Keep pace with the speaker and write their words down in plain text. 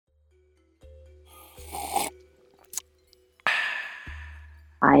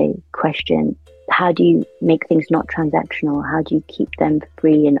I question, how do you make things not transactional? How do you keep them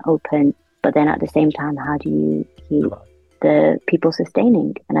free and open? But then at the same time, how do you keep the people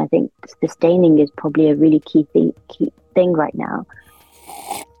sustaining? And I think sustaining is probably a really key thing right now.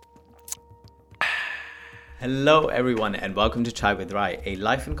 Hello everyone and welcome to Chai with Rai, a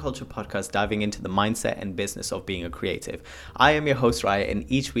life and culture podcast diving into the mindset and business of being a creative. I am your host Rai, and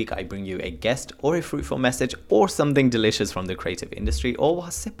each week I bring you a guest or a fruitful message or something delicious from the creative industry, all while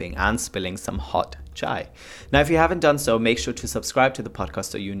sipping and spilling some hot chai. Now, if you haven't done so, make sure to subscribe to the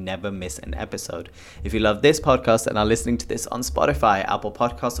podcast so you never miss an episode. If you love this podcast and are listening to this on Spotify, Apple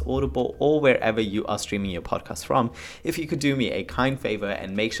Podcasts, Audible, or wherever you are streaming your podcast from, if you could do me a kind favor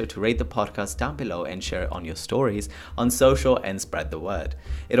and make sure to rate the podcast down below and share it on your stories on social and spread the word.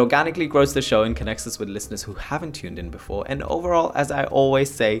 It organically grows the show and connects us with listeners who haven't tuned in before, and overall, as I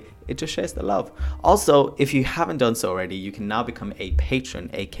always say, it just shares the love. Also, if you haven't done so already, you can now become a patron,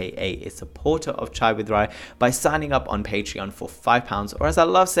 aka a supporter of Chai with Rai, by signing up on Patreon for £5, or as I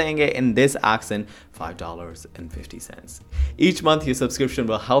love saying it in this accent, $5.50. Each month your subscription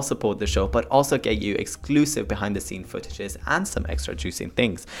will help support the show, but also get you exclusive behind the scene footages and some extra juicy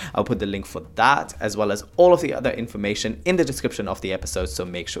things. I'll put the link for that as well as all of the other information in the description of the episode, so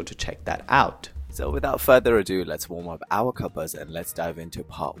make sure to check that out. So without further ado, let's warm up our cuppas and let's dive into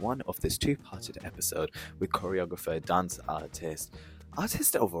part one of this two-parted episode with choreographer, dance artist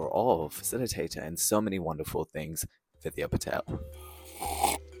overall, facilitator, and so many wonderful things, Vidya Patel.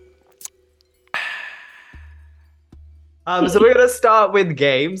 So we're going to start with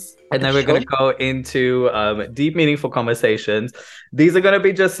games, and then we're going to go into deep, meaningful conversations. These are going to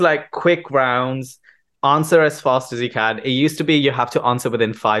be just like quick rounds. Answer as fast as you can. It used to be you have to answer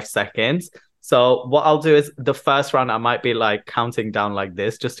within 5 seconds. So what I'll do is the first round, I might be like counting down like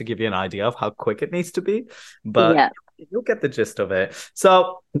this just to give you an idea of how quick it needs to be. But you'll get the gist of it.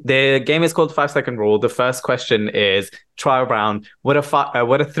 So the game is called 5 Second Rule. The first question is trial round. What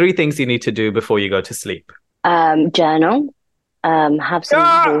are 3 things you need to do before you go to sleep? Journal, have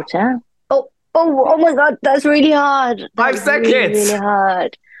some water. Oh my God, that's really hard. 5 seconds. Really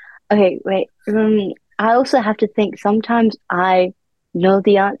hard. Okay, wait. I also have to think. Sometimes I know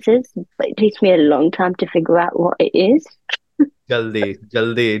the answers, but it takes me a long time to figure out what it is. Jaldi.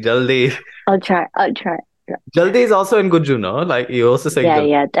 I'll try. Jaldi is also in Guju, no? Like you also say Jaldi.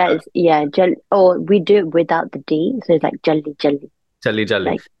 Yeah, that is, or we do it without the D, so it's like Jaldi. Jaldi.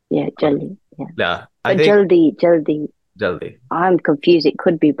 Like, yeah, Jaldi. Yeah. I think Jaldi. I'm confused. It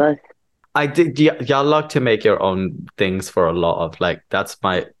could be both. I did. Y'all like to make your own things for a lot of that's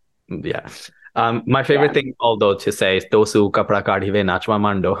my, yeah. My favorite thing, although, to say is Dosu kapra kadhive nachma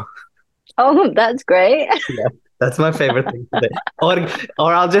mando. Oh, that's great. Yeah, that's my favorite thing to say.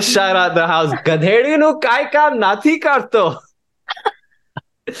 Or I'll just shout out the house, Gadhedi nu kai kaam nathi karto.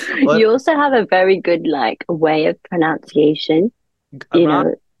 You also have a very good way of pronunciation.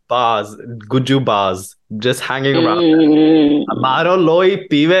 Bars, Guju bars, just hanging around. Amaro loi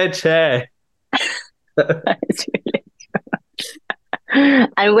pive che. That's really true.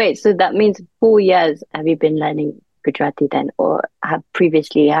 And wait, so that means 4 years have you been learning Gujarati then, or have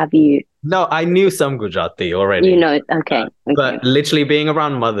you? No, I knew some Gujarati already. You know, okay. But literally being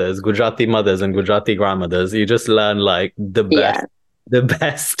around Gujarati mothers and Gujarati grandmothers, you just learn the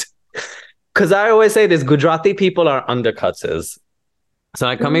best. Because I always say this, Gujarati people are undercutters.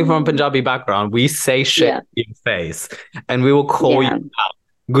 So coming from a Punjabi background, we say shit in your face and we will call you out.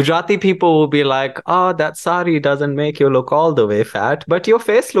 Gujarati people will be like, oh, that sari doesn't make you look all the way fat, but your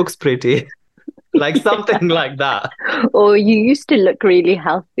face looks pretty. Something like that. Or you used to look really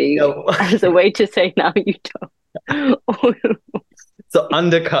healthy as a way to say now you don't. So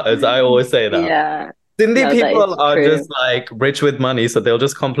undercutters, I always say that. Yeah. Sindhi people are true. Just rich with money, so they'll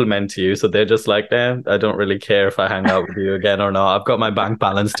just compliment you. So they're just like, I don't really care if I hang out with you again or not. I've got my bank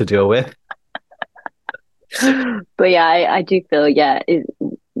balance to deal with. But yeah, I do feel,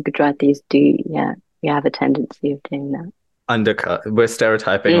 Gujaratis do, we have a tendency of doing that. Undercut. We're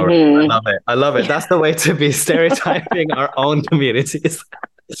stereotyping. I love it. That's the way to be, stereotyping our own communities.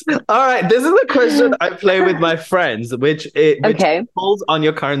 All right, this is a question I play with my friends, which pulls on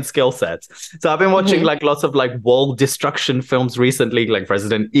your current skill sets. So I've been watching lots of world destruction films recently, like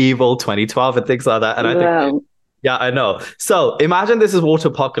Resident Evil 2012 and things like that. And I think, I know. So imagine this is water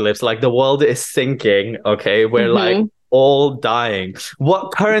apocalypse, the world is sinking. Okay, we're all dying.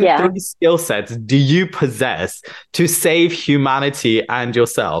 What current 3 skill sets do you possess to save humanity and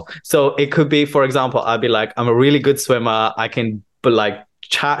yourself? So it could be, for example, I'd be like, I'm a really good swimmer. I can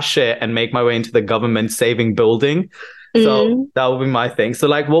chat shit and make my way into the government saving building. So that would be my thing. So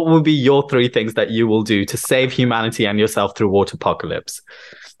what would be your 3 things that you will do to save humanity and yourself through water apocalypse?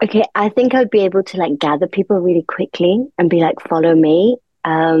 Okay, I think I'd be able to like gather people really quickly and be like, follow me.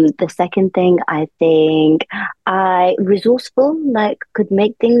 The second thing, I think I resourceful, like could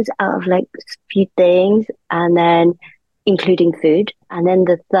make things out of like few things and then including food. And then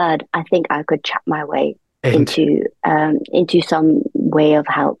the third, I think I could chat my way And into some way of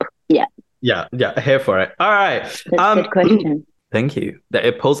help. Yeah, yeah, yeah, here for it. All right. that's a good question. Thank you. That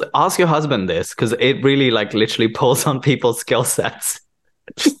it pulls. Ask your husband this because it really like literally pulls on people's skill sets,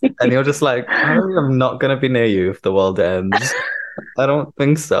 and you're just like, I am not gonna be near you if the world ends. I don't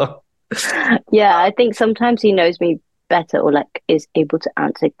think so. Yeah, I think sometimes he knows me better or like is able to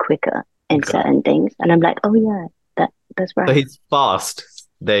answer quicker in Got it. certain things. And I'm like, oh yeah, that's So right. he's fast.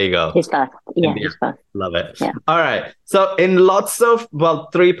 There you go. He's fast. Yeah, India. he's fast. Love it. Yeah. All right. So in lots of, well,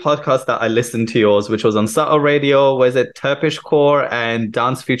 three podcasts that I listened to yours, which was on Subtle Radio, was it Turkish Core and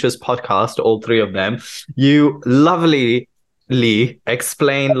Dance Futures podcast, all three of them, you lovely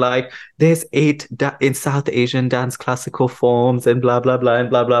explain like there's in South Asian dance classical forms and blah blah blah and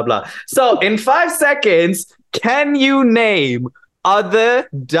blah blah blah. So in 5 seconds, can you name other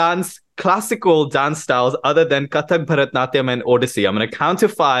classical dance styles other than Kathak, Bharatnatyam, and Odissi? I'm gonna count to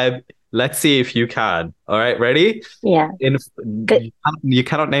five. Let's see if you can. All right, ready? Yeah. In Good. you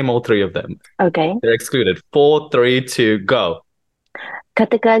cannot name all three of them. Okay. They're excluded. 4, 3, 2, go.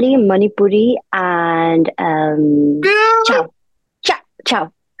 Kathakali, Manipuri, and Chow. Chow.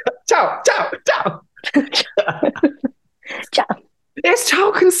 Chow. Ciao, ciao, ciao. Chow. Is Chow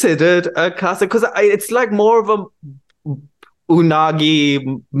considered a classic? Because it's like more of a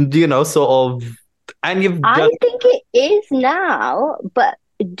unagi, sort of. And you've I done. think it is now, but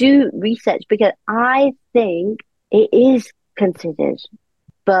do research because I think it is considered,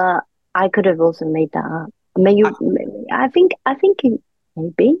 but I could have also made that up. Maybe, I think it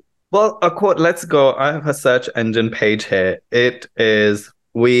maybe. Well, let's go. I have a search engine page here.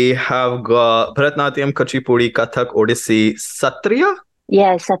 We have got Bharatnatyam, Kuchipudi, Kathak, Odissi, Satriya?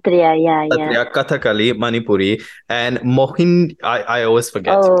 Yeah, Satriya, yeah. Satriya, Kathakali, Manipuri, and I always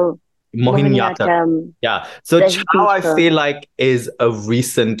forget. Oh, Mohiniyattam. Mohiniyattam. Yeah. So That's Chow, I beautiful. feel like, is a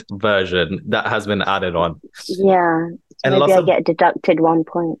recent version that has been added on. Yeah. So And maybe lots I of get deducted 1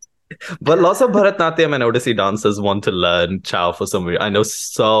 point. But lots of Bharatnatyam and Odissi dancers want to learn Chow for some reason. I know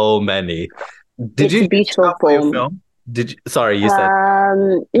so many. Did It's you a use beautiful Chow for your form. film? Sorry, you said.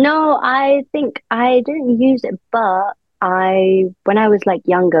 No, I think I didn't use it, but when I was like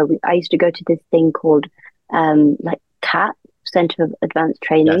younger, I used to go to this thing called like CAT, Center of Advanced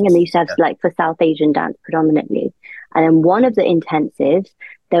Training, and they Yes. used to have Yes. like for South Asian dance predominantly. And then one of the intensives,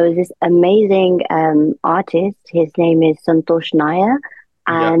 there was this amazing artist. His name is Santosh Nair,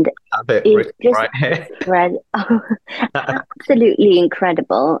 Yeah. and Have it it's written just right here. absolutely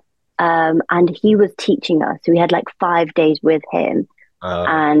incredible. And he was teaching us. So we had like 5 days with him,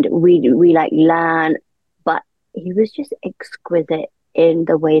 and we like learn. But he was just exquisite in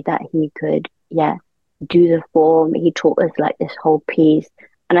the way that he could, yeah, do the form. He taught us like this whole piece,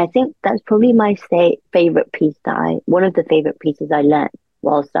 and I think that's probably my favorite piece one of the favorite pieces I learned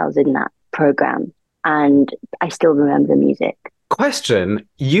whilst I was in that program, and I still remember the music. Question,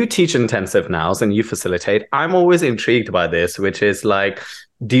 you teach intensive nows and you facilitate. I'm always intrigued by this, which is like,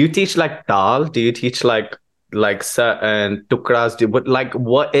 do you teach like dal? Do you teach like certain tukras?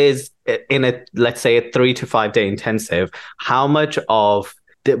 What is in a, let's say, a 3 to 5 day intensive? How much of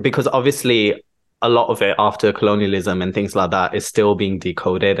because obviously a lot of it after colonialism and things like that is still being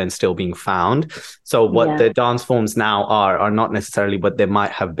decoded and still being found. So what Yeah. the dance forms now are not necessarily what they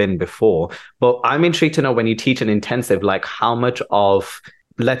might have been before. But I'm intrigued to know, when you teach an intensive, like how much of,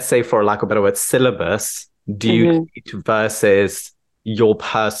 let's say for lack of a better word, syllabus do you teach versus your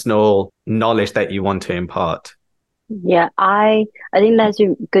personal knowledge that you want to impart? Yeah, I think that's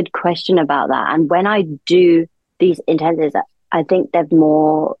a good question about that. And when I do these intensives, I think they've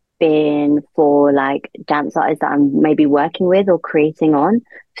more been for like dance artists that I'm maybe working with or creating on.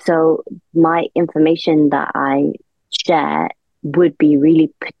 So my information that I share would be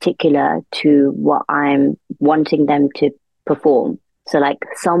really particular to what I'm wanting them to perform. So like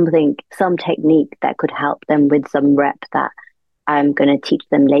some technique that could help them with some rep that I'm going to teach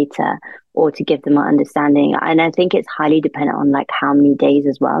them later, or to give them an understanding. And I think it's highly dependent on like how many days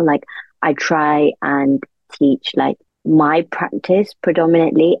as well. Like I try and teach like my practice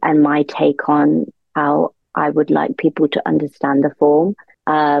predominantly and my take on how I would like people to understand the form.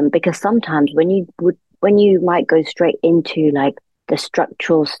 Because sometimes when you might go straight into like the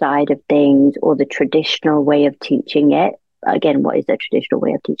structural side of things or the traditional way of teaching it, again, what is the traditional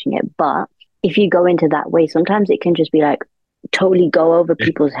way of teaching it? But if you go into that way, sometimes it can just be like totally go over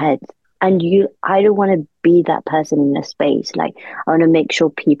people's heads. I don't want to be that person in a space. Like, I want to make sure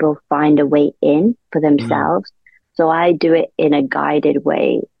people find a way in for Mm. themselves. So I do it in a guided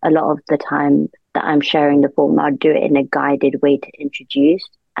way. A lot of the time that I'm sharing the form, I'll do it in a guided way to introduce.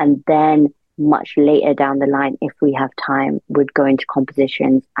 And then much later down the line, if we have time, would go into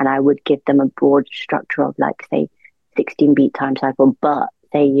compositions and I would give them a broad structure of like, say, 16 beat time cycle, but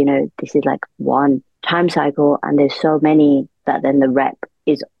say, this is like one time cycle and there's so many that then the rep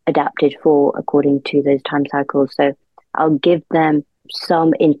is adapted for according to those time cycles. So I'll give them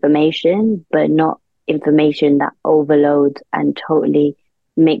some information, but not information that overloads and totally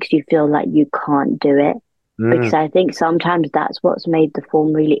makes you feel like you can't do it. Because Mm. I think sometimes that's what's made the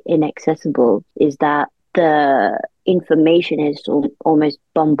form really inaccessible is that the information is almost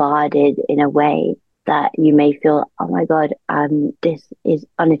bombarded in a way that you may feel, oh my God, this is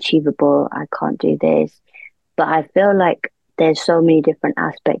unachievable. I can't do this. But I feel like there's so many different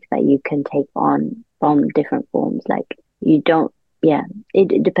aspects that you can take on from different forms. Like you don't, yeah,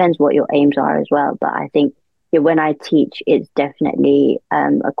 it depends what your aims are as well. But I think when I teach, it's definitely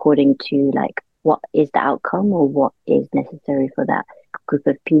according to like what is the outcome or what is necessary for that group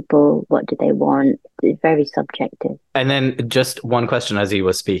of people. What do they want? It's very subjective. And then just one question as you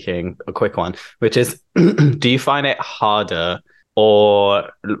were speaking, a quick one, which is, do you find it harder or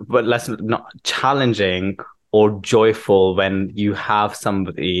but less not challenging or joyful when you have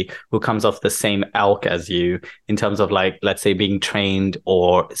somebody who comes off the same ilk as you in terms of like, let's say being trained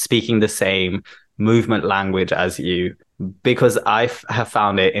or speaking the same movement language as you? Because have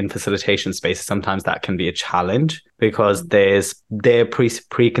found it in facilitation spaces, sometimes that can be a challenge because there's their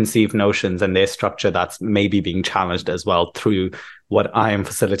preconceived notions and their structure that's maybe being challenged as well through what I am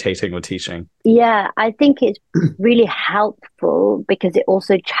facilitating or teaching. Yeah, I think it's really helpful because it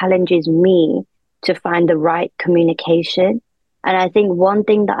also challenges me to find the right communication. And I think one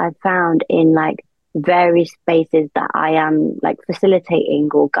thing that I've found in like various spaces that I am like facilitating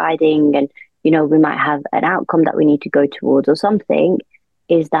or guiding, and we might have an outcome that we need to go towards or something,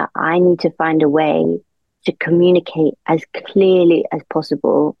 is that I need to find a way to communicate as clearly as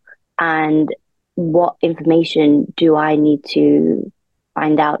possible. And what information do I need to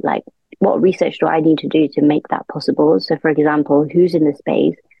find out? Like, what research do I need to do to make that possible? So, for example, who's in the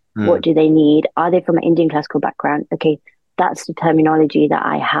space? What Mm. do they need? Are they from an Indian classical background? Okay, that's the terminology that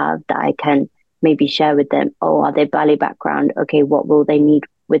I have that I can maybe share with them. Oh, are they ballet background? Okay, what will they need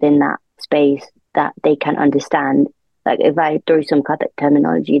within that space that they can understand? Like if I throw some Kathak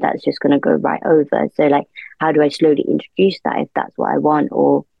terminology, that's just going to go right over. So like, how do I slowly introduce that if that's what I want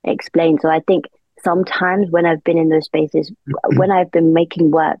or explain? So I think sometimes when I've been in those spaces, when I've been making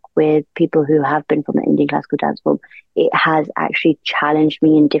work with people who have been from the Indian classical dance form, it has actually challenged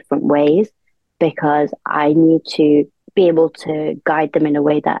me in different ways because I need to be able to guide them in a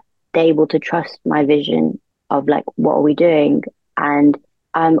way that they're able to trust my vision of like, what are we doing? And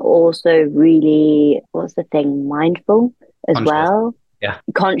I'm also really, what's the thing, mindful as Conscious. well. Yeah.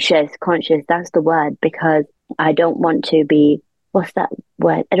 Conscious, that's the word, because I don't want to be, what's that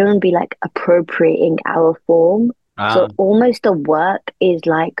word? I don't want to be like appropriating our form. So almost the work is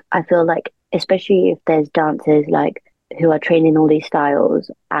like, I feel like, especially if there's dancers like who are trained in all these styles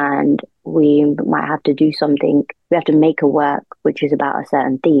and we might have to do something, we have to make a work which is about a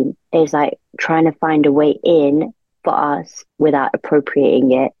certain theme. It's like trying to find a way in for us without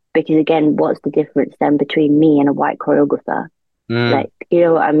appropriating it. Because again, what's the difference then between me and a white choreographer? Mm. Like, you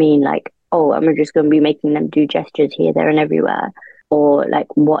know what I mean? Like, oh, I'm just going to be making them do gestures here, there, and everywhere. Or like,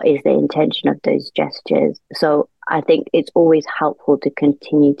 what is the intention of those gestures? So I think it's always helpful to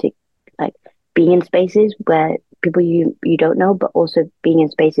continue to like being in spaces where people you don't know, but also being in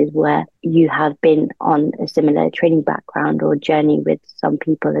spaces where you have been on a similar training background or journey with some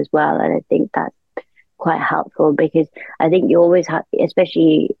people as well. And I think that's quite helpful because I think you always have,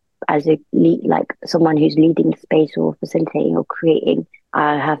 especially as a lead, like someone who's leading the space or facilitating or creating,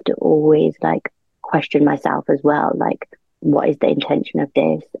 I have to always like question myself as well. Like, what is the intention of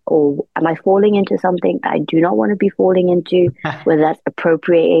this? Or am I falling into something that I do not want to be falling into, whether that's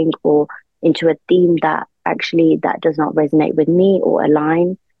appropriating or into a theme that actually that does not resonate with me or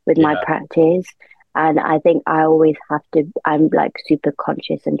align with my Yeah. practice. And I think I always have to, I'm like super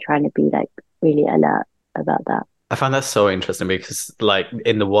conscious and trying to be like really alert about that. I find that so interesting because, like,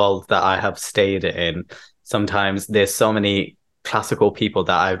 in the world that I have stayed in, sometimes there's so many classical people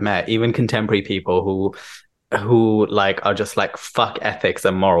that I've met, even contemporary people who like are just like fuck ethics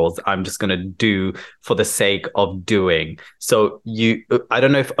and morals. I'm just gonna do for the sake of doing. So I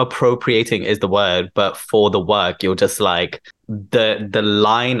don't know if appropriating is the word, but for the work, you're just like the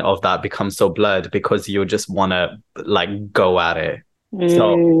line of that becomes so blurred because you just wanna like go at it.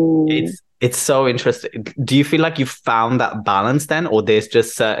 So Mm, it's so interesting. Do you feel like you found that balance then, or there's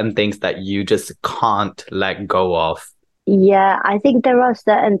just certain things that you just can't let go of? yeah, I think there are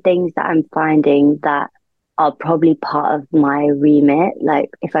certain things that I'm finding that are probably part of my remit. Like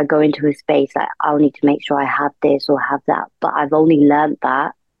if I go into a space, like I'll need to make sure I have this or have that. But I've only learned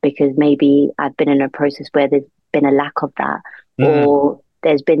that because maybe I've been in a process where there's been a lack of that, Mm. or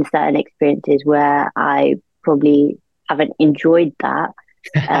there's been certain experiences where I probably haven't enjoyed that.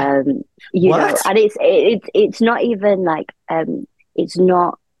 um What? and it's not even like it's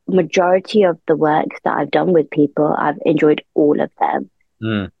not majority of the works that I've done with people. I've enjoyed all of them,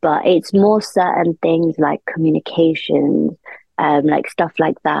 Mm. but it's more certain things like communications, like stuff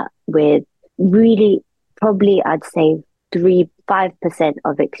like that with really probably I'd say 5%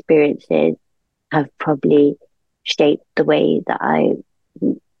 of experiences have probably shaped the way that I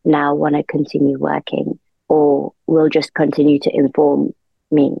now want to continue working or will just continue to inform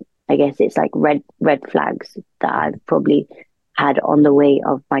me. I guess it's like red flags that I've probably had on the way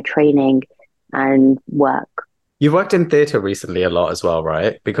of my training and work. You worked in theatre recently a lot as well,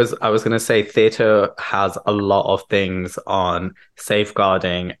 right? Because I was going to say theatre has a lot of things on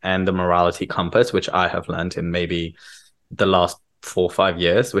safeguarding and the morality compass, which I have learned in maybe the last 4 or 5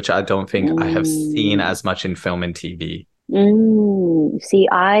 years, which I don't think I have seen Mm, as much in film and TV. See,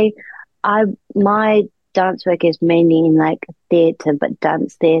 I, my dance work is mainly in like theatre, but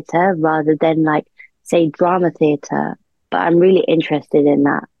dance theatre rather than like say drama theatre. But I'm really interested in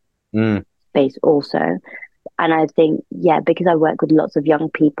that Mm. space also. And I think, yeah, because I work with lots of young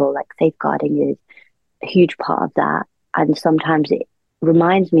people, like safeguarding is a huge part of that. And sometimes it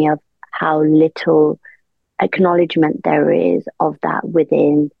reminds me of how little acknowledgement there is of that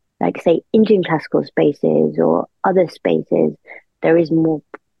within, like, say, Indian classical spaces or other spaces. There is more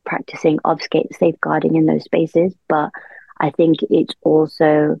practicing of safeguarding in those spaces, but I think it's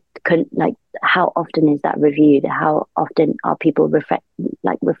also like how often is that reviewed? How often are people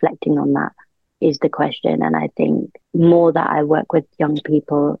reflecting on that is the question. And I think more that I work with young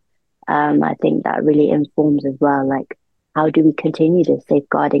people, I think that really informs as well. Like, how do we continue this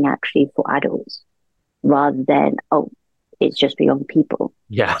safeguarding actually for adults? Rather than, oh, it's just for young people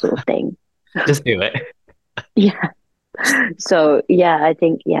Yeah, sort of thing. just do it. Yeah. So yeah, I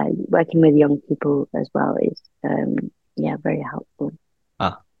think yeah, working with young people as well is yeah, very helpful.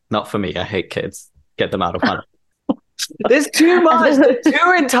 Ah, not for me. I hate kids. Get them out of my life. There's too much. They're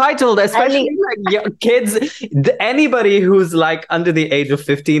too entitled, At least especially like young kids. Anybody who's like under the age of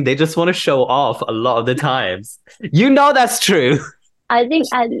 15, they just want to show off a lot of the times. You know that's true. I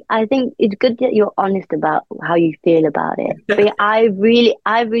think it's good that you're honest about how you feel about it. But yeah, I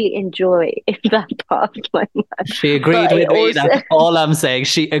really enjoy that part of my life. She agreed But it with me. also That's all I'm saying.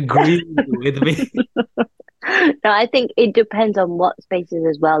 She agreed with me. no, I think it depends on what spaces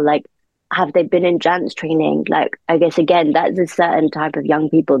as well. Like, have they been in dance training? Like, I guess again, that's a certain type of young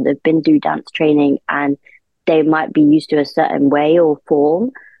people. They've been through dance training and they might be used to a certain way or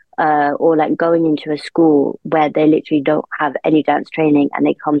form. Or like going into a school where they literally don't have any dance training and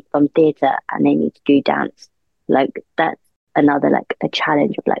they come from theatre and they need to do dance. Like that's another like a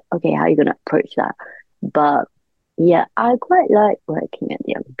challenge of like, okay, how are you gonna approach that? But yeah, I quite like working with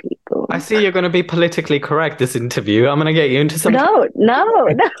young I people. see you're going to be politically correct this interview. I'm going to get you into some. No, no,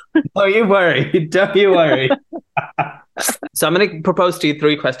 no. Don't you worry. Don't you worry. So I'm going to propose to you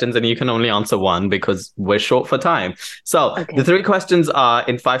three questions and you can only answer one because we're short for time. So the Okay. three questions are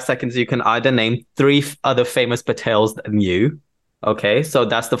in 5 seconds, you can either name three other famous Patels than you. Okay, so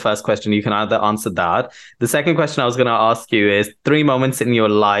that's the first question. You can either answer that. The second question I was going to ask you is three moments in your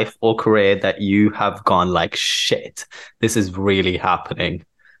life or career that you have gone like, shit, this is really happening.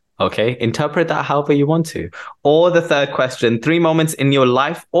 Okay, interpret that however you want to. Or the third question, three moments in your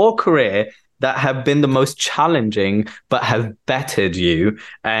life or career that have been the most challenging but have bettered you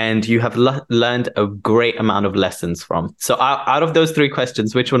and you have learned a great amount of lessons from. So out of those three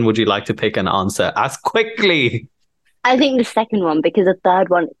questions, which one would you like to pick and answer as quickly? I think the second one because the third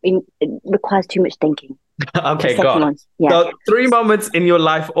one it requires too much thinking. The Okay, go second on. one, yeah. So three moments in your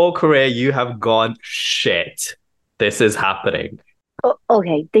life or career you have gone, shit, this is happening.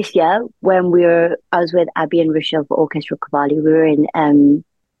 Okay, this year when I was with Abby and Rishabh for Orchestra Cavalli. We were in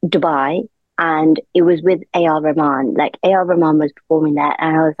Dubai, and it was with AR Rahman. Like AR Rahman was performing there,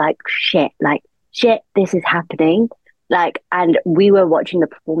 and I was like shit, this is happening. Like, and we were watching the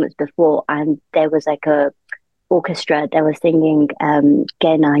performance before, and there was like a orchestra that was singing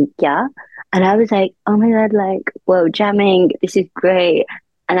Genaya, and I was like, oh my god, like whoa, jamming, this is great.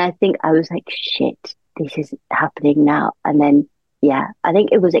 And I think I was like, shit, this is happening now. And then yeah, I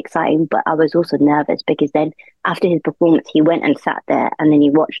think it was exciting, but I was also nervous because then after his performance, he went and sat there and then he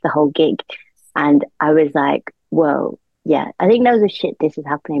watched the whole gig. And I was like, whoa, yeah, I think that was a shit, this is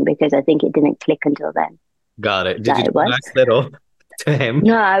happening because I think it didn't click until then Got it. Did you that do it a was. nice little to him?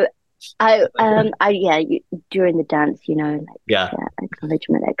 No, yeah, during the dance, like, Yeah. yeah,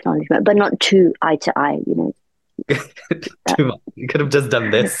 acknowledgement, but not too eye to eye, that, Too much. You could have just done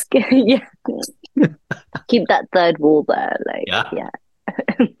this. yeah, keep that third wall there, like, Yeah. yeah.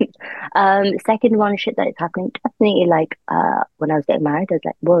 Second one, shit that is happening. Definitely, like, when I was getting married, I was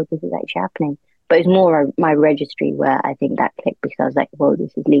like, whoa, this is actually happening. But it's more my registry where I think that clicked because I was like, whoa,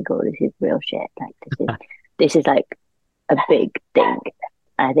 this is legal. This is real shit. Like, this is like a big thing.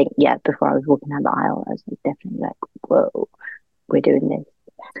 I think, yeah, before I was walking down the aisle, I was like, definitely like, whoa, we're doing this.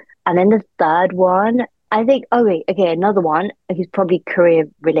 And then the third one, I think, oh wait, okay, another one is probably career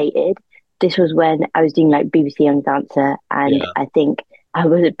related. This was when I was doing like BBC Young Dancer, and Yeah. I think I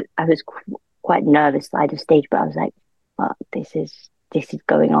was quite nervous side of stage, but I was like, "Fuck, this is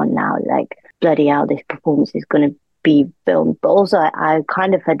going on now. Like, bloody hell, this performance is going to be filmed." But also, I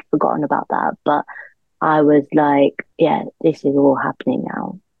kind of had forgotten about that. But I was like, "Yeah, this is all happening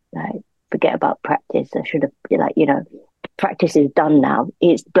now. Like, forget about practice. I should have like, practice is done now.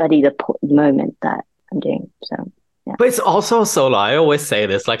 It's bloody the moment that I'm doing." So. Yeah. But it's also a solo. I always say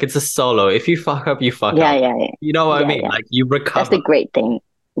this, like it's a solo. If you fuck up, you fuck Yeah, up. yeah, yeah. You know what I Yeah, mean? yeah. Like you That's recover. the great thing.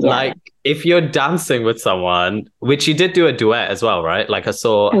 Yeah. Like if you're dancing with someone, which you did do a duet as well, right? Like I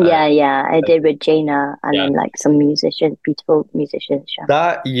saw Yeah, yeah. I did with Jaina and yeah. then like some musicians, beautiful musicians.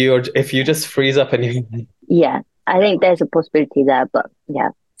 That you're if you just freeze up and you Yeah. I think there's a possibility there, but yeah,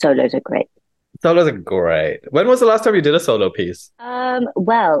 solos are great. solos are great. When was the last time you did a solo piece?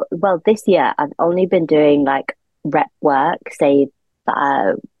 Well, this year I've only been doing like rep work, say,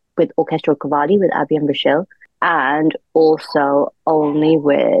 with Orchestral Cavalli with Abby and Rochelle, and also only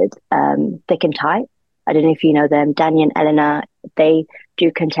with Thick and Tight. I don't know if you know them, Danny and Eleanor. They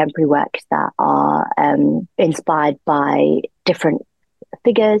do contemporary works that are inspired by different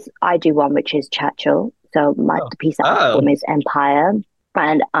figures. I do one which is Churchill. So the piece that I perform is Empire,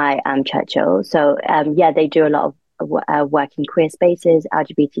 and I am Churchill. So yeah, they do a lot of work in queer spaces,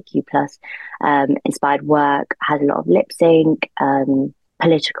 LGBTQ plus inspired work, has a lot of lip sync,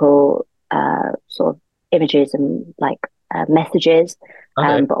 political sort of images and like messages.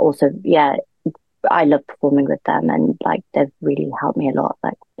 Okay. But also, yeah, I love performing with them, and like they've really helped me a lot.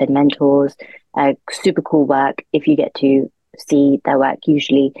 Like they're mentors, super cool work. If you get to see their work,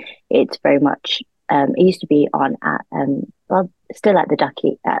 usually it's very much. It used to be on at well, still at the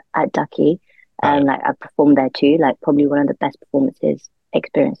Ducky at Ducky. Like I performed there too. Like probably one of the best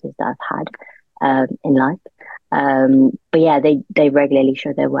experiences that I've had in life. But yeah, they regularly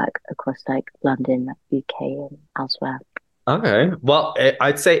show their work across like London, like, UK, and elsewhere. Okay. Well,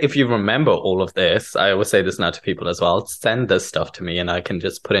 I'd say if you remember all of this, I always say this now to people as well, send this stuff to me and I can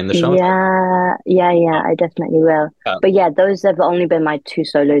just put in the show. Yeah, I definitely will. But yeah, those have only been my two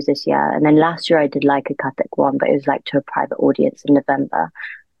solos this year. And then last year I did like a Kathak one, but it was like to a private audience in November.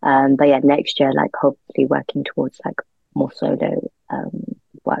 But yeah, next year, like hopefully working towards like more solo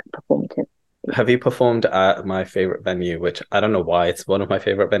work performative. Have you performed at my favorite venue, which I don't know why it's one of my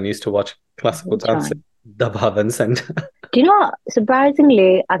favorite venues to watch classical dancing, the Bhavan Center? Do you know what?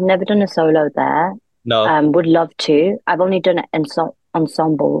 Surprisingly, I've never done a solo there. No. Would love to. I've only done an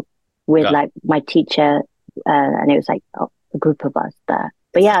ensemble with like my teacher, and it was like a group of us there.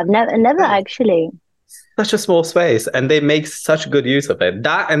 But yeah, I've never actually. Such a small space, and they make such good use of it.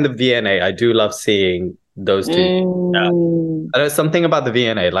 That and the VNA, I do love seeing those two. Yeah. And there's something about the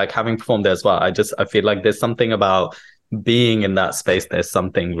VNA, like having performed there as well. I feel like there's something about being in that space. There's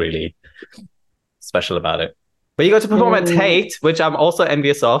something really special about it. But you got to perform at Tate, which I'm also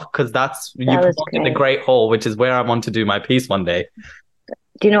envious of because you performed in the Great Hall, which is where I want to do my piece one day.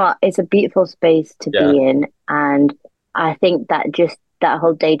 Do you know what? It's a beautiful space to be in, and I think that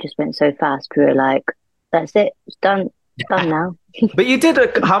whole day just went so fast. We were like, "That's it, it's done now." But you did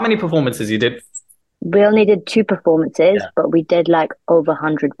how many performances? You did. We only did 2 performances, but we did like over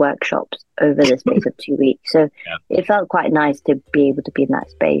 100 workshops over the space of 2 weeks. So it felt quite nice to be able to be in that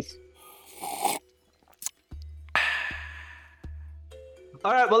space.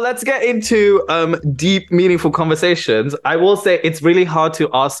 All right, well, let's get into deep, meaningful conversations. I will say it's really hard to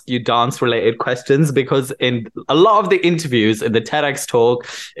ask you dance-related questions because in a lot of the interviews, in the TEDx talk,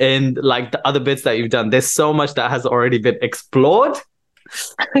 in like the other bits that you've done, there's so much that has already been explored.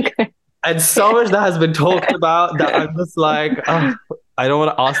 Okay. And so much that has been talked about that I'm just like, oh, I don't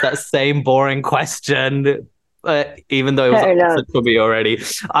want to ask that same boring question, even though it was answered for me already.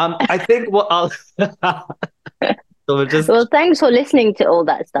 I think what I'll... So Well, just thanks for listening to all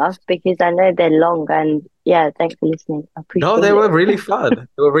that stuff because I know they're long and yeah, thanks for listening. I no, appreciate they it. were really fun.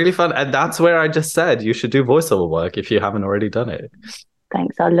 They were really fun, and that's where I just said you should do voiceover work if you haven't already done it.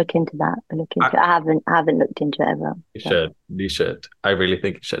 Thanks. I'll look into that. I'll look into I, it. I haven't looked into it ever. you So. should. You should. I really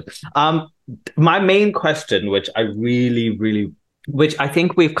think you should. My main question, which I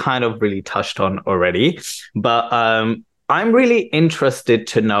think we've kind of really touched on already, but I'm really interested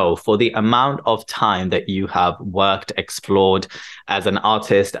to know for the amount of time that you have worked, explored as an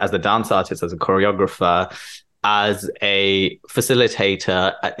artist, as a dance artist, as a choreographer, as a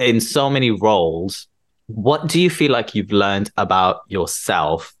facilitator in so many roles. What do you feel like you've learned about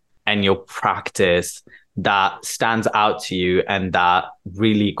yourself and your practice that stands out to you and that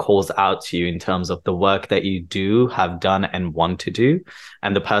really calls out to you in terms of the work that you do, have done, and want to do,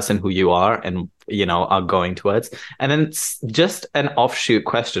 and the person who you are and are going towards? And then just an offshoot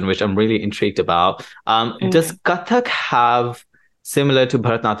question, which I'm really intrigued about. Does Kathak have, similar to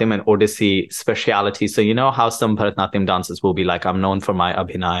Bharatanatyam and Odissi, speciality? So you know how some Bharatanatyam dancers will be like, I'm known for my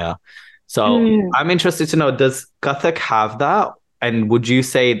abhinaya. So I'm interested to know, does Kathak have that? And would you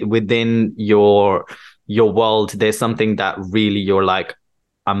say within your world, there's something that really you're like,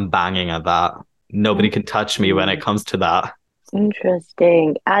 I'm banging at that. Nobody can touch me when it comes to that.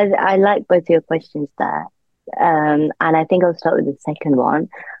 Interesting. I like both your questions there. And I think I'll start with the second one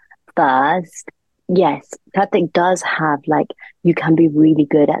first. Yes, Kathak does have like you can be really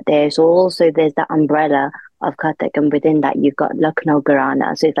good at this. Also, there's that umbrella of Kathak, and within that you've got Lucknow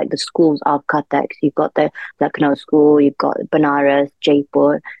Gharana. So it's like the schools of Kathak. So you've got the Lucknow school, you've got Banaras,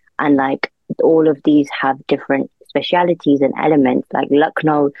 Jaipur, and like all of these have different specialities and elements. Like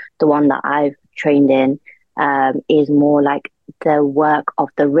Lucknow, the one that I've trained in, is more like the work of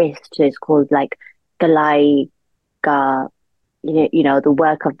the wrist. So it's called like Kalai Ka, the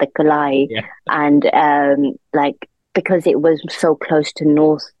work of the Kalai. Yeah. And like because it was so close to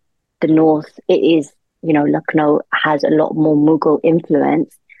the north, it is, Lucknow has a lot more Mughal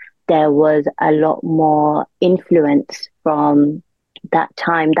influence. There was a lot more influence from that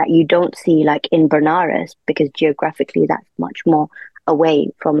time that you don't see like in Benares because geographically that's much more away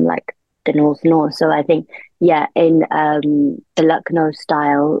from like the north. So I think yeah, in the Lucknow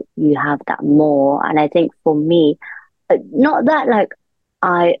style you have that more, and I think for me, not that like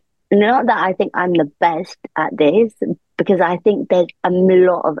I not that I think I'm the best at this because I think there's a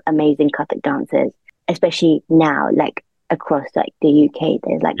lot of amazing Kathak dancers, especially now, like across like the UK.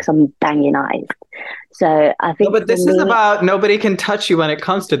 There's like some banging eyes. So I No, think but for this is me, about nobody can touch you when it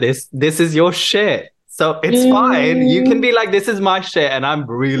comes to this. This is your shit. So it's fine. You can mm, be like, this is my shit, and I'm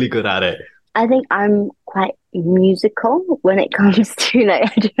really good at it. I think I'm quite musical when it comes to like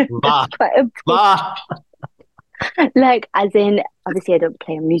I don't know, Bah, that's quite a bah. like as in obviously I don't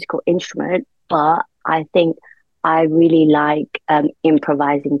play a musical instrument, but I think I really like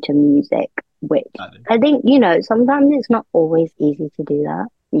improvising to music, which I think, sometimes it's not always easy to do that.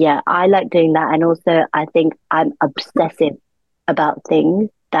 Yeah, I like doing that. And also I think I'm obsessive about things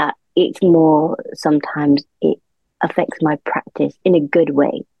that it's more sometimes it affects my practice in a good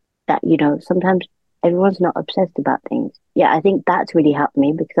way that, sometimes everyone's not obsessed about things. Yeah, I think that's really helped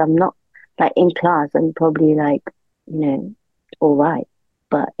me because I'm not like in class, I'm probably like, all right.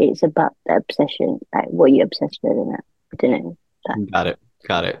 But it's about the obsession, like what you're obsessed with, and I don't know. Got it.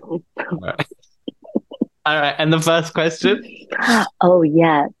 Got it. All right. All right. And the first question? Oh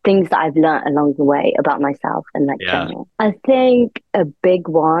yeah, things that I've learned along the way about myself and like Yeah. training. I think a big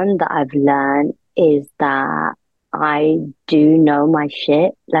one that I've learned is that I do know my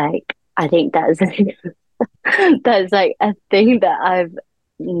shit. Like I think that's that's like a thing that I've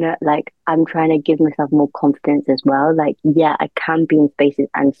like I'm trying to give myself more confidence as well. Like, yeah, I can be in spaces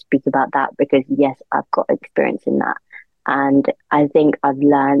and speak about that because yes, I've got experience in that. And I think I've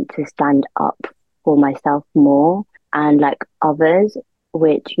learned to stand up for myself more and like others,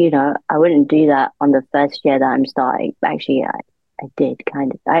 which, I wouldn't do that on the first year that I'm starting. But actually, I did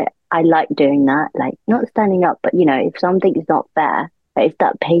kind of. I like doing that, like not standing up, but if something is not fair, like if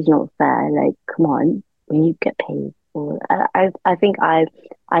that pay's not fair, like come on, when you get paid. Or I think I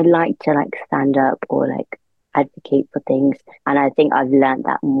like to like stand up or like advocate for things, and I think I've learned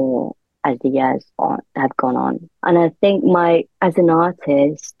that more as the years have gone on. And I think as an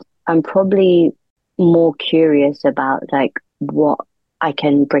artist, I'm probably more curious about like what I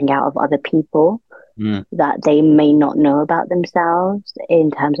can bring out of other people that they may not know about themselves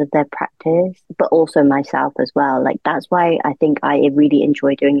in terms of their practice, but also myself as well. Like that's why I think I really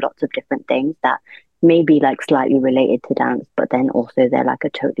enjoy doing lots of different things that may be like slightly related to dance, but then also they're like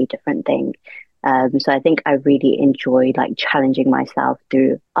a totally different thing. So I think I really enjoy like challenging myself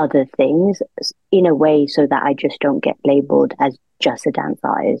through other things in a way so that I just don't get labeled as just a dance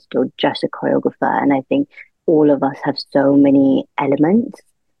artist or just a choreographer. And I think all of us have so many elements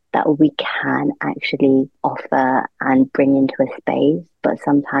that we can actually offer and bring into a space. But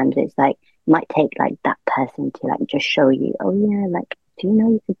sometimes it's like, it might take like that person to like just show you, oh yeah, like, do you know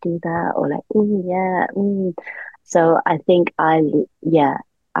you could do that? Or like, oh yeah. Mm. So I think yeah,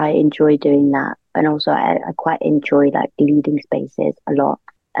 I enjoy doing that. And also I quite enjoy like leading spaces a lot,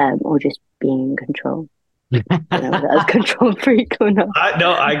 or just being in control. I don't know if that's control freak or not.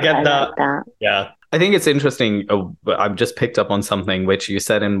 No, I get I that. like that. Yeah. I think it's interesting. I've just picked up on something which you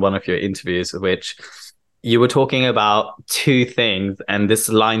said in one of your interviews, which you were talking about two things, and this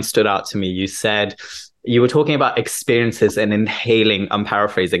line stood out to me. You said you were talking about experiences and inhaling, I'm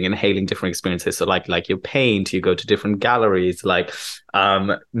paraphrasing, inhaling different experiences. So like you paint, you go to different galleries, like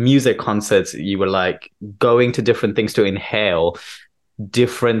music concerts, you were like going to different things to inhale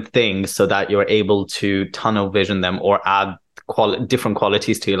different things so that you're able to tunnel vision them or add different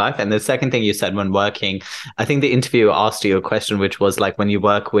qualities to your life. And the second thing you said when working, I think the interviewer asked you a question, which was like, when you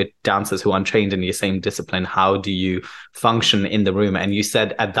work with dancers who aren't trained in your same discipline, how do you function in the room? And you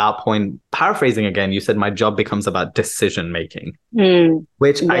said at that point, paraphrasing again, you said, my job becomes about decision making,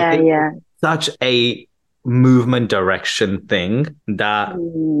 which I Yeah, think yeah. is such a movement direction thing that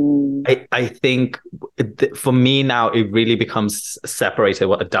I think for me now, it really becomes separated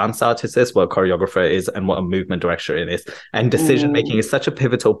what a dance artist is, what a choreographer is, and what a movement director it is. And decision making is such a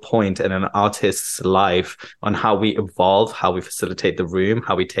pivotal point in an artist's life on how we evolve, how we facilitate the room,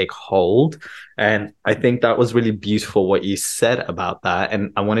 how we take hold. And I think that was really beautiful what you said about that.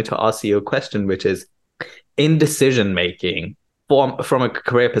 And I wanted to ask you a question, which is, in decision making, from a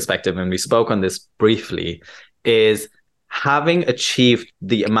career perspective, and we spoke on this briefly, is having achieved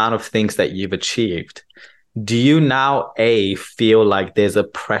the amount of things that you've achieved, do you now feel like there's a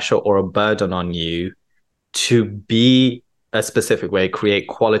pressure or a burden on you to be a specific way, create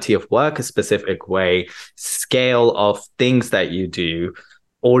quality of work a specific way, scale of things that you do?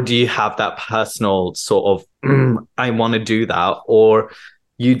 Or do you have that personal sort of I want to do that, or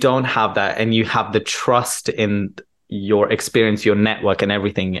you don't have that and you have the trust in your experience, your network and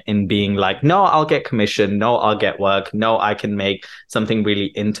everything, in being like, no, I'll get commission, no, I'll get work, no, I can make something really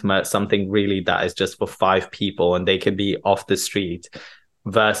intimate, something really that is just for 5 people and they could be off the street,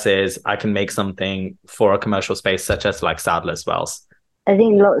 versus I can make something for a commercial space such as like Sadler's Wells? I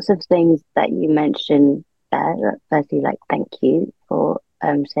think lots of things that you mentioned there. Firstly, like thank you for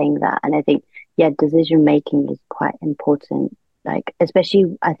saying that. And I think decision making is quite important. Like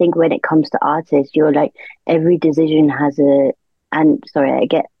especially I think when it comes to artists, you're like every decision has and sorry, I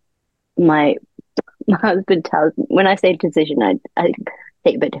get my my husband tells me when I say decision, I take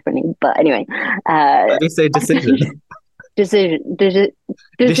it a bit differently. But anyway, How do you say decision? decision,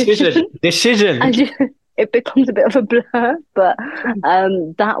 Decision. it becomes a bit of a blur, but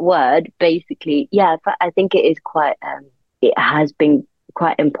that word basically, I think it is quite it has been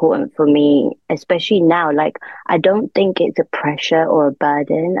quite important for me, especially now. Like I don't think it's a pressure or a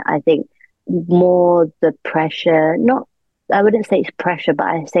burden. I think more the pressure, not I wouldn't say it's pressure, but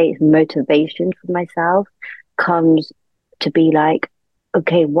I say it's motivation for myself comes to be like,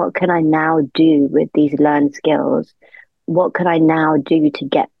 okay, what can I now do with these learned skills? What can I now do to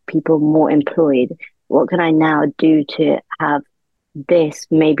get people more employed? What can I now do to have this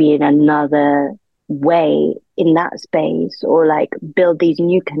maybe in another way in that space, or like build these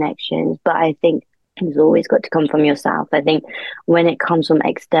new connections? But I think it's always got to come from yourself. I think when it comes from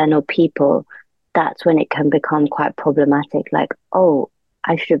external people, that's when it can become quite problematic. Like, oh,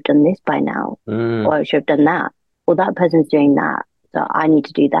 I should have done this by now, or I should have done that, or that person's doing that, so I need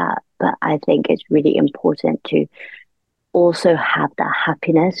to do that. But I think it's really important to also have that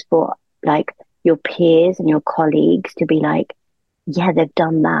happiness for like your peers and your colleagues to be like, yeah, they've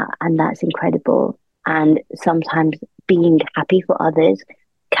done that and that's incredible. And sometimes being happy for others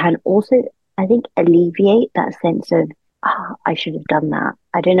can also, I think, alleviate that sense of, oh, I should have done that.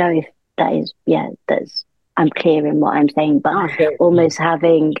 I don't know if that is, I'm clear in what I'm saying, but almost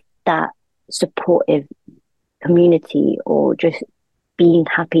having that supportive community or just being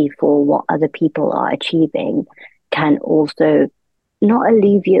happy for what other people are achieving can also not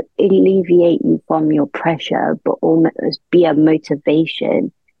alleviate you from your pressure, but almost be a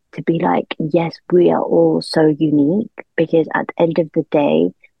motivation to be like, yes, we are all so unique. Because at the end of the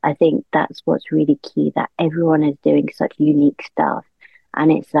day, I think that's what's really key, that everyone is doing such unique stuff. And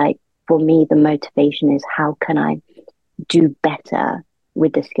it's like, for me, the motivation is how can I do better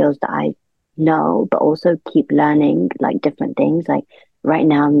with the skills that I know, but also keep learning like different things. Like right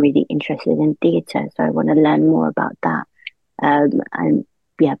now I'm really interested in theatre, so I want to learn more about that. And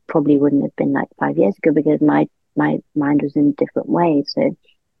yeah, probably wouldn't have been like 5 years ago because my mind was in a different way. So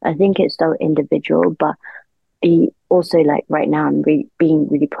I think it's so individual, but also like right now I'm being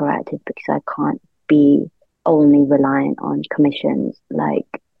really proactive because I can't be only reliant on commissions. Like,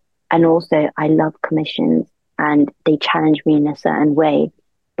 and also I love commissions and they challenge me in a certain way.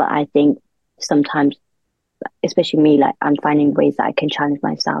 But I think sometimes, especially me, like I'm finding ways that I can challenge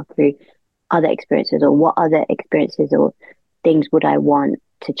myself through other experiences, or what other experiences or things would I want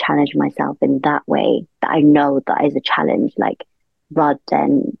to challenge myself in that way that I know that is a challenge, like rather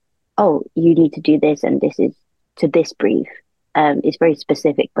than, oh, you need to do this and this is to this brief. It's very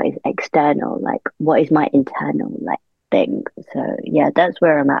specific, but it's external. Like, what is my internal like thing? So yeah, that's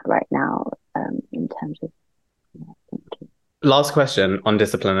where I'm at right now. In terms of thinking. Last question on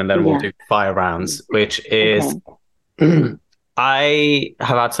discipline, and then we'll Yeah. do fire rounds, which is Okay. I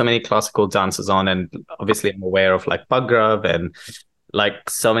have had so many classical dancers on, and obviously I'm aware of like Pagrav and like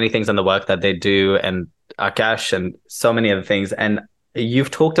so many things in the work that they do, and Akash and so many other things. And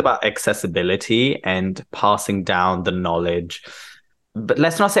you've talked about accessibility and passing down the knowledge, but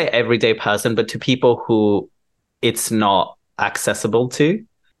let's not say everyday person, but to people who it's not accessible to.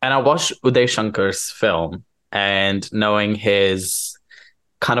 And I watched Uday Shankar's film, and knowing his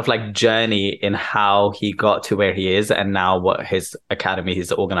kind of like journey in how he got to where he is and now what his academy,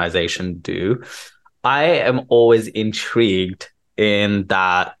 his organization do, I am always intrigued in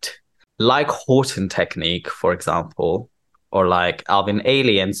that, like Horton technique, for example, or like Alvin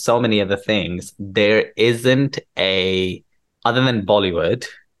Ailey and so many other things, there isn't a, other than Bollywood,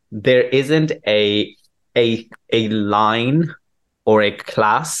 there isn't a line or a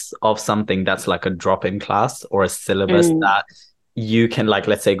class of something that's like a drop-in class or a syllabus Mm, that you can, like,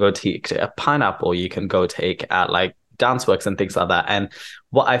 let's say go take a pineapple, you can go take at like dance works and things like that. And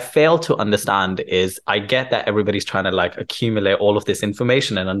what I fail to understand is, I get that everybody's trying to like accumulate all of this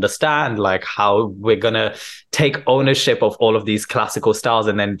information and understand like how we're gonna take ownership of all of these classical styles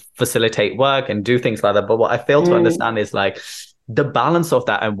and then facilitate work and do things like that. But what I fail to mm, understand is like the balance of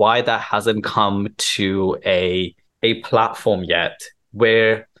that and why that hasn't come to a platform yet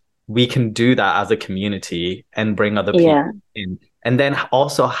where we can do that as a community and bring other people yeah. in. And then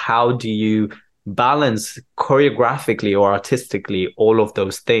also, how do you balance choreographically or artistically all of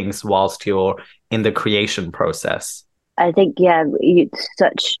those things whilst you're in the creation process? I think, yeah,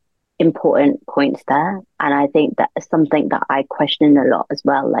 such important points there. And I think that's something that I question a lot as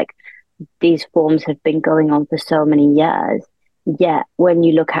well. Like, these forms have been going on for so many years. Yet, when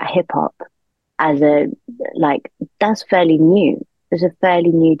you look at hip hop as a, like, that's fairly new. It's a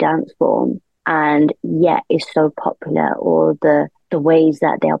fairly new dance form. And yet it's so popular, or the ways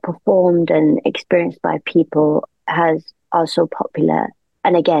that they are performed and experienced by people are so popular.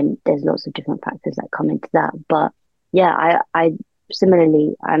 And again, there's lots of different factors that come into that. But yeah, I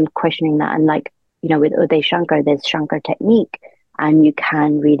similarly, I'm questioning that. And like, with Uday Shankar, there's Shankar technique, and you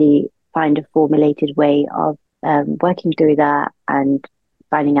can really find a formulated way of working through that and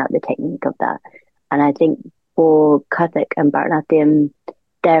finding out the technique of that. And I think for Kathak and Bharatanatyam,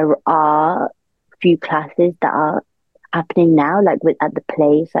 there are few classes that are happening now, like at the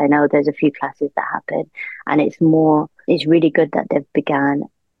place. I know there's a few classes that happen, and it's really good that they've began.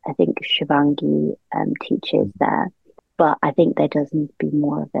 I think Shivangi teaches there, but I think there does need to be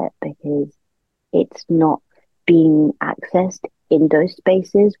more of it because it's not being accessed in those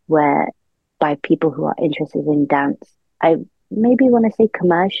spaces where by people who are interested in dance. I maybe want to say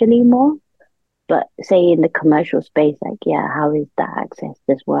commercially more, but say in the commercial space, like, yeah, how is that accessed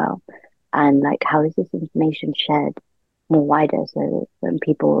as well? And like, how is this information shared more wider so when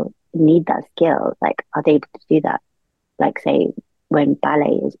people need that skill, like, are they able to do that? Like, say, when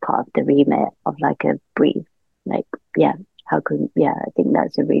ballet is part of the remit of like a brief, like, yeah, I think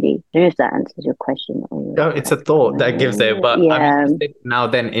that's a really, I don't know if that answers your question. Or No, it's a thought that gives it, but I'm yeah, interested now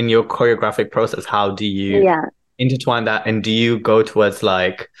then in your choreographic process. How do you yeah, intertwine that? And do you go towards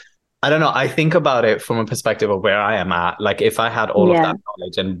like, I don't know, I think about it from a perspective of where I am at. Like if I had all of yeah, that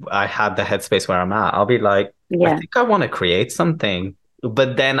knowledge and I had the headspace where I'm at, I'll be like, I yeah, think I want to create something.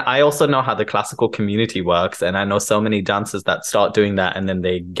 But then I also know how the classical community works. And I know so many dancers that start doing that and then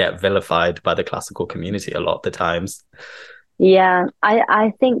they get vilified by the classical community a lot of the times. yeah.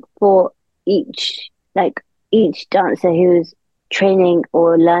 I think for each, like, each dancer who's training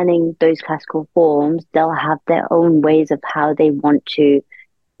or learning those classical forms, they'll have their own ways of how they want to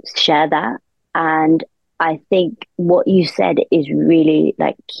share that. And I think what you said is really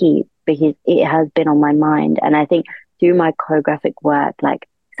like key because it has been on my mind. And I think through my choreographic work, like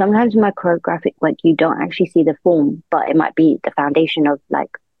sometimes my choreographic work, you don't actually see the form, but it might be the foundation of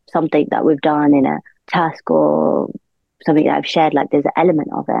like something that we've done in a task or something that I've shared. Like there's an element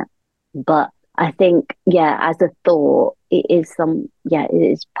of it. But I think, yeah, as a thought, it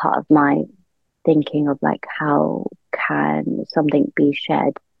is part of my thinking of like how can something be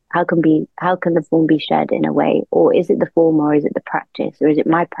shared? How can the form be shared in a way? Or is it the form or is it the practice? Or is it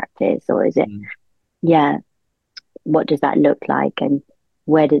my practice? Or is it yeah, what does that look like and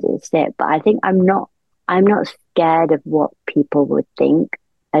where does it sit? But I think I'm not scared of what people would think.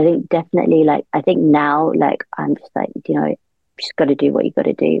 I think definitely like I think now like I'm just like, just gotta do what you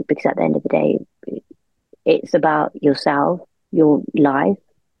gotta do because at the end of the day it's about yourself, your life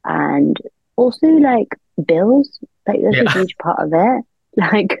and also like bills. Like that's a huge part of it.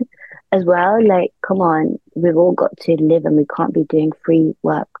 Like as well, like come on, we've all got to live and we can't be doing free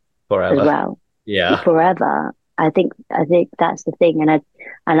work forever. as well. Yeah. Forever. I think that's the thing.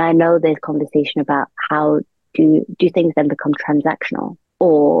 And I know there's conversation about how do things then become transactional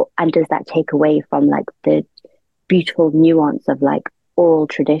and does that take away from like the beautiful nuance of like oral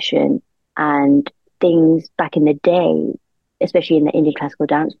tradition and things back in the day, especially in the Indian classical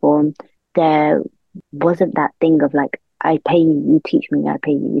dance form, there wasn't that thing of like, I pay you, you teach me, I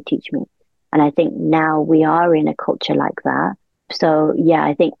pay you, you teach me. And I think now we are in a culture like that. So yeah,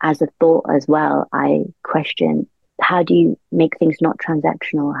 I think as a thought as well, I question how do you make things not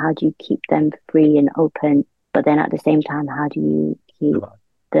transactional? How do you keep them free and open? But then at the same time, how do you keep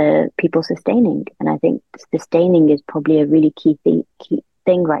the people sustaining? And I think sustaining is probably a really key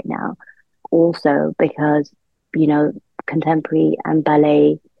thing right now. Also, because, contemporary and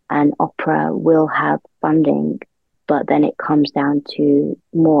ballet and opera will have funding, but then it comes down to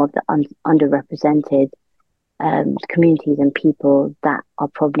more of the underrepresented communities and people that are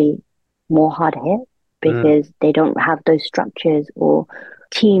probably more hard hit because they don't have those structures or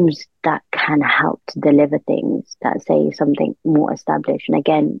teams that can help to deliver things that say something more established. And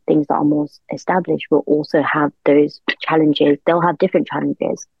again, things that are more established will also have those challenges. They'll have different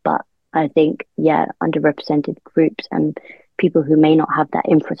challenges, but I think, yeah, underrepresented groups and people who may not have that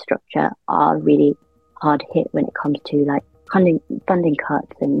infrastructure are really hard hit when it comes to like funding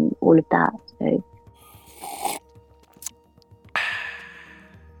cuts and all of that. So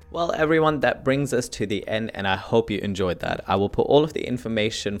well, everyone, that brings us to the end, and I hope you enjoyed that. I will put all of the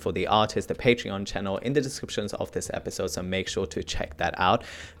information for the artist, the Patreon channel, in the descriptions of this episode, so make sure to check that out.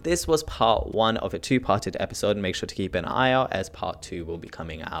 This was part 1 of a 2-parted episode. Make sure to keep an eye out as part 2 will be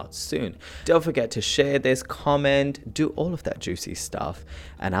coming out soon. Don't forget to share this, comment, do all of that juicy stuff.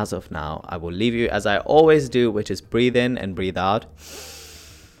 And as of now, I will leave you as I always do, which is breathe in and breathe out.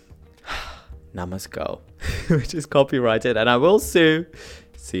 Namaste, which is copyrighted, and I will sue.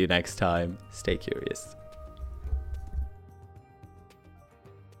 See you next time. Stay curious.